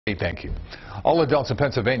Hey, thank you. All adults in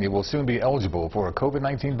Pennsylvania will soon be eligible for a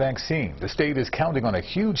COVID-19 vaccine. The state is counting on a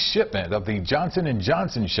huge shipment of the Johnson &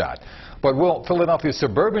 Johnson shot. But will Philadelphia's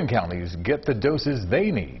suburban counties get the doses they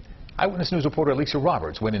need? Eyewitness News reporter Alicia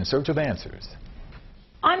Roberts went in search of answers.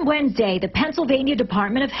 On Wednesday, the Pennsylvania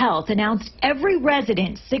Department of Health announced every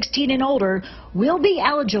resident 16 and older will be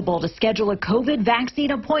eligible to schedule a COVID vaccine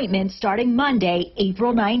appointment starting Monday,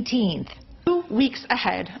 April 19th. 2 weeks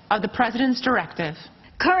ahead of the president's directive.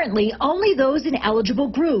 Currently, only those in eligible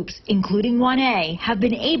groups, including 1A, have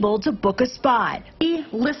been able to book a spot. We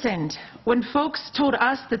listened when folks told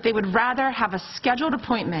us that they would rather have a scheduled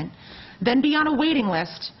appointment than be on a waiting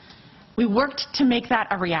list. We worked to make that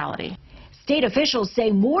a reality. State officials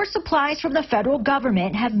say more supplies from the federal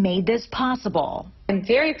government have made this possible. I'm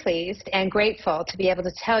very pleased and grateful to be able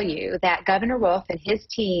to tell you that Governor Wolf and his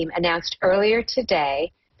team announced earlier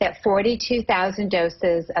today that 42,000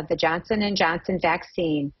 doses of the Johnson & Johnson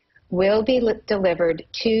vaccine will be delivered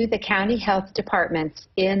to the county health departments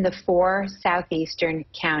in the 4 southeastern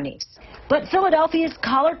counties. But Philadelphia's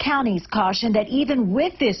collar counties caution that even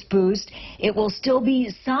with this boost, it will still be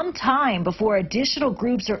some time before additional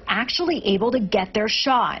groups are actually able to get their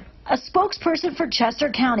shot. A spokesperson for Chester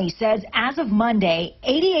County says as of Monday,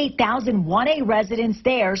 88,000 1A residents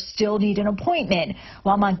there still need an appointment,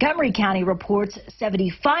 while Montgomery County reports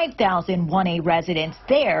 75,000 1A residents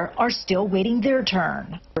there are still waiting their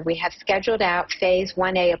turn. We have scheduled out Phase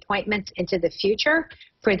 1A appointments into the future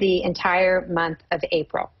for the entire month of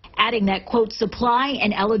April. Adding that, quote, supply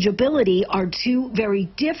and eligibility are 2 very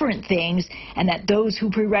different things, and that those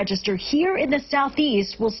who pre-register here in the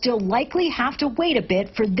Southeast will still likely have to wait a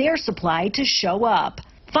bit for their supply to show up.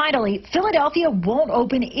 Finally, Philadelphia won't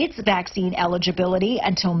open its vaccine eligibility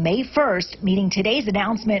until May 1st, meaning today's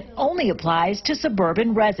announcement only applies to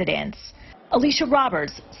suburban residents. Alicia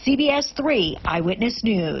Roberts, CBS 3 Eyewitness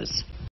News.